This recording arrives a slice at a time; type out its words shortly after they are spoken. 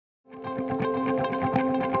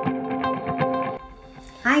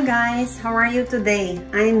Hi guys, how are you today?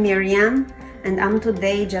 I'm Miriam and I'm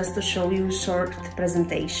today just to show you a short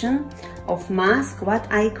presentation of mask what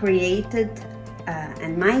I created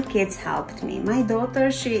and my kids helped me. My daughter,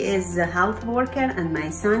 she is a health worker, and my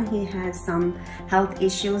son, he has some health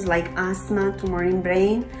issues like asthma, tumor in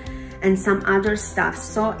brain and some other stuff.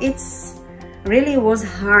 So it's really was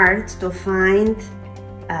hard to find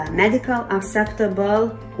a medical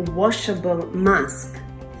acceptable washable mask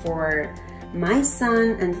for my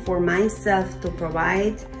son and for myself to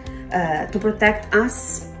provide to protect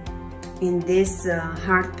us in this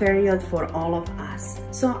hard period for all of us.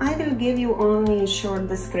 So I will give you only a short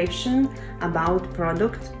description about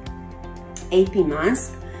product AP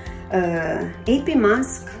mask. AP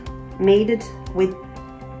mask made it with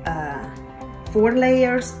 4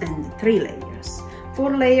 layers and 3 layers.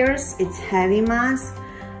 4 layers, it's heavy mask.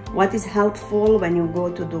 What is helpful when you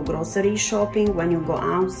go to do grocery shopping, when you go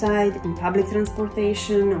outside in public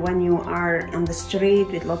transportation, when you are on the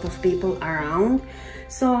street with a lot of people around.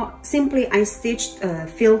 So simply I stitched a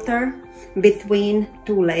filter between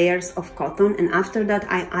 2 layers of cotton, and after that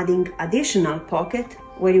I adding additional pocket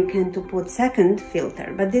where you can to put second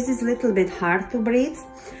filter. But this is a little bit hard to breathe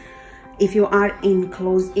if you are in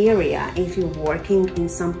closed area, if you're working in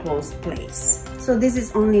some closed place. So this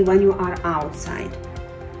is only when you are outside.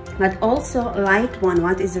 But also light one,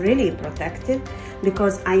 what is really protective,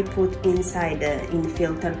 because I put inside in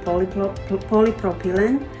filter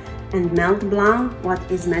polypropylene and Meltblown, what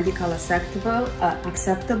is medical acceptable,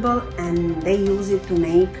 and they use it to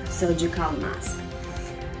make surgical mask.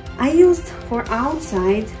 I used for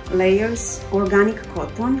outside layers organic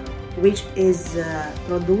cotton, which is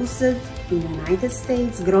produced in United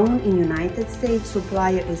States, grown in United States.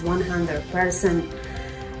 Supplier is 100%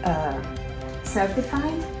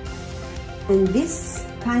 certified. And this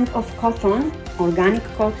kind of cotton, organic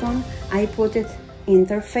cotton, I put it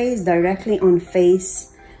interface directly on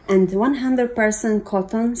face, and 100%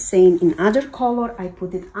 cotton, same in other color, I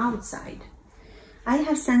put it outside. I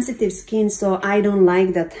have sensitive skin, so I don't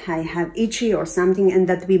like that I have itchy or something and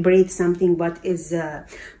that we breathe something what is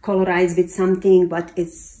colorized with something, but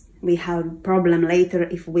we have problem later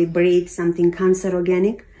if we breathe something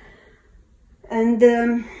cancerogenic. And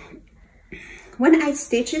when I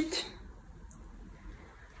stitch it,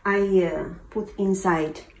 I put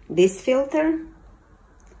inside this filter,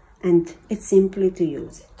 and it's simply to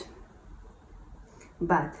use it.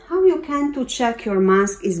 But how you can to check your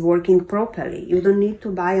mask is working properly? You don't need to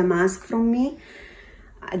buy a mask from me.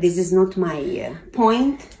 This is not my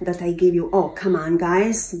point that I give you, oh come on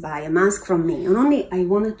guys, buy a mask from me. And only I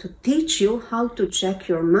wanted to teach you how to check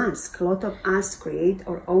your mask. A lot of us create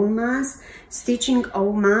our own mask, stitching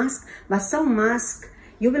our mask, but some mask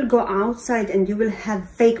you will go outside and you will have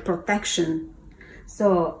fake protection.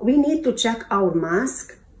 So we need to check our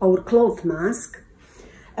mask, our cloth mask,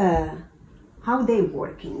 how they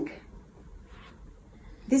working.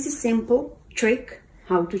 This is simple trick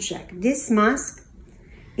how to check. This mask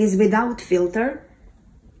is without filter,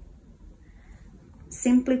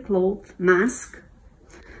 simply cloth mask.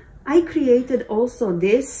 I created also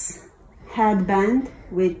this headband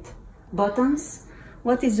with buttons,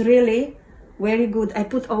 what is really very good. I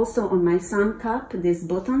put also on my sun cap these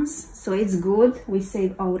buttons, so it's good. We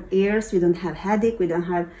save our ears, we don't have headache, we don't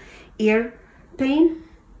have ear pain.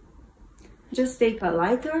 Just take a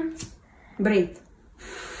lighter, breathe.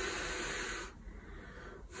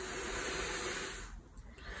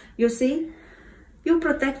 You see, you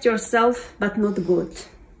protect yourself, but not good.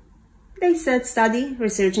 They said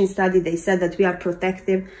researching study, they said that we are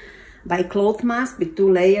protective by cloth mask with 2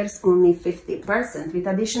 layers only 50%, with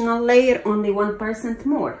additional layer only 1%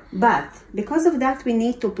 more. But because of that we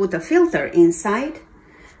need to put a filter inside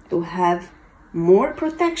to have more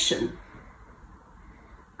protection.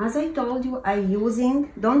 As I told you,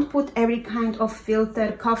 don't put every kind of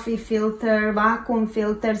filter, coffee filter, vacuum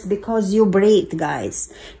filters, because you breathe,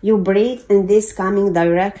 guys. You breathe and this coming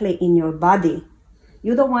directly in your body.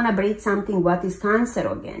 You don't want to breathe something what is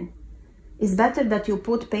cancerogenic. It's better that you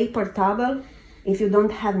put paper towel if you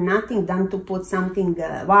don't have nothing than to put something,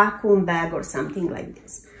 vacuum bag or something like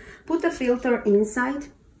this. Put a filter inside.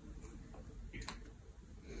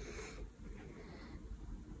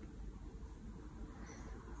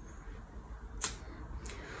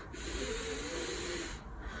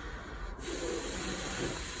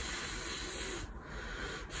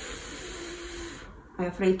 I'm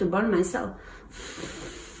afraid to burn myself.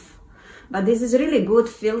 But this is really good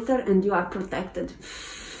filter and you are protected.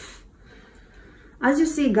 As you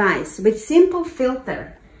see guys, with simple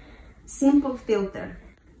filter,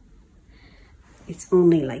 it's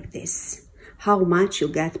only like this. How much you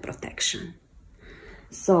get protection.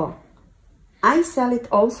 So I sell it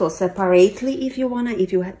also separately if you wanna,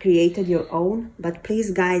 if you have created your own, but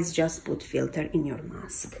please guys, just put filter in your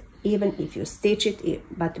mask. Even if you stitch it,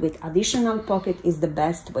 but with additional pocket is the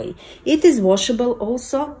best way. It is washable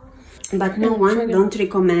also, but no one don't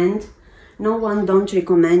recommend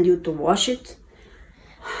you to wash it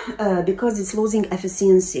because it's losing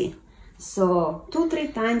efficiency. So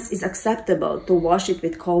 2-3 times is acceptable to wash it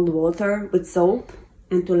with cold water, with soap,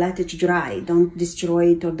 and to let it dry. Don't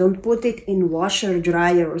destroy it, or don't put it in washer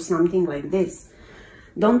dryer or something like this.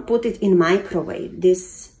 Don't put it in microwave.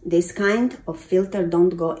 This kind of filter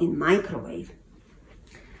don't go in microwave.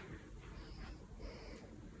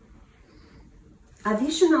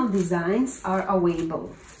 Additional designs are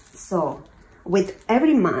available. So with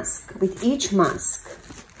every mask, with each mask,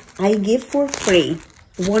 I give for free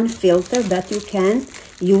one filter that you can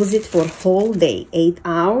use it for whole day, 8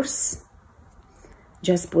 hours.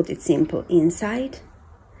 Just put it simple inside,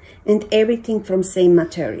 and everything from same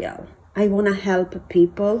material. I want to help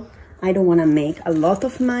people. I don't want to make a lot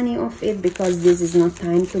of money off it because this is not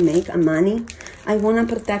time to make money. I want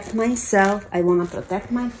to protect myself. I want to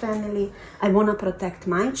protect my family. I want to protect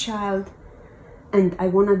my child. And I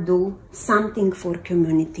want to do something for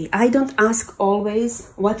community. I don't ask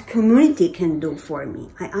always what community can do for me.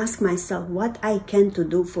 I ask myself what I can to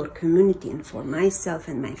do for community and for myself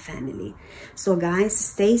and my family. So guys,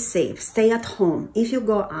 stay safe, stay at home. If you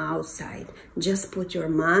go outside, just put your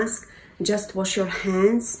mask, just wash your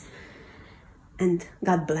hands, and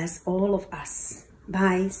God bless all of us.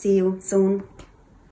 Bye, see you soon.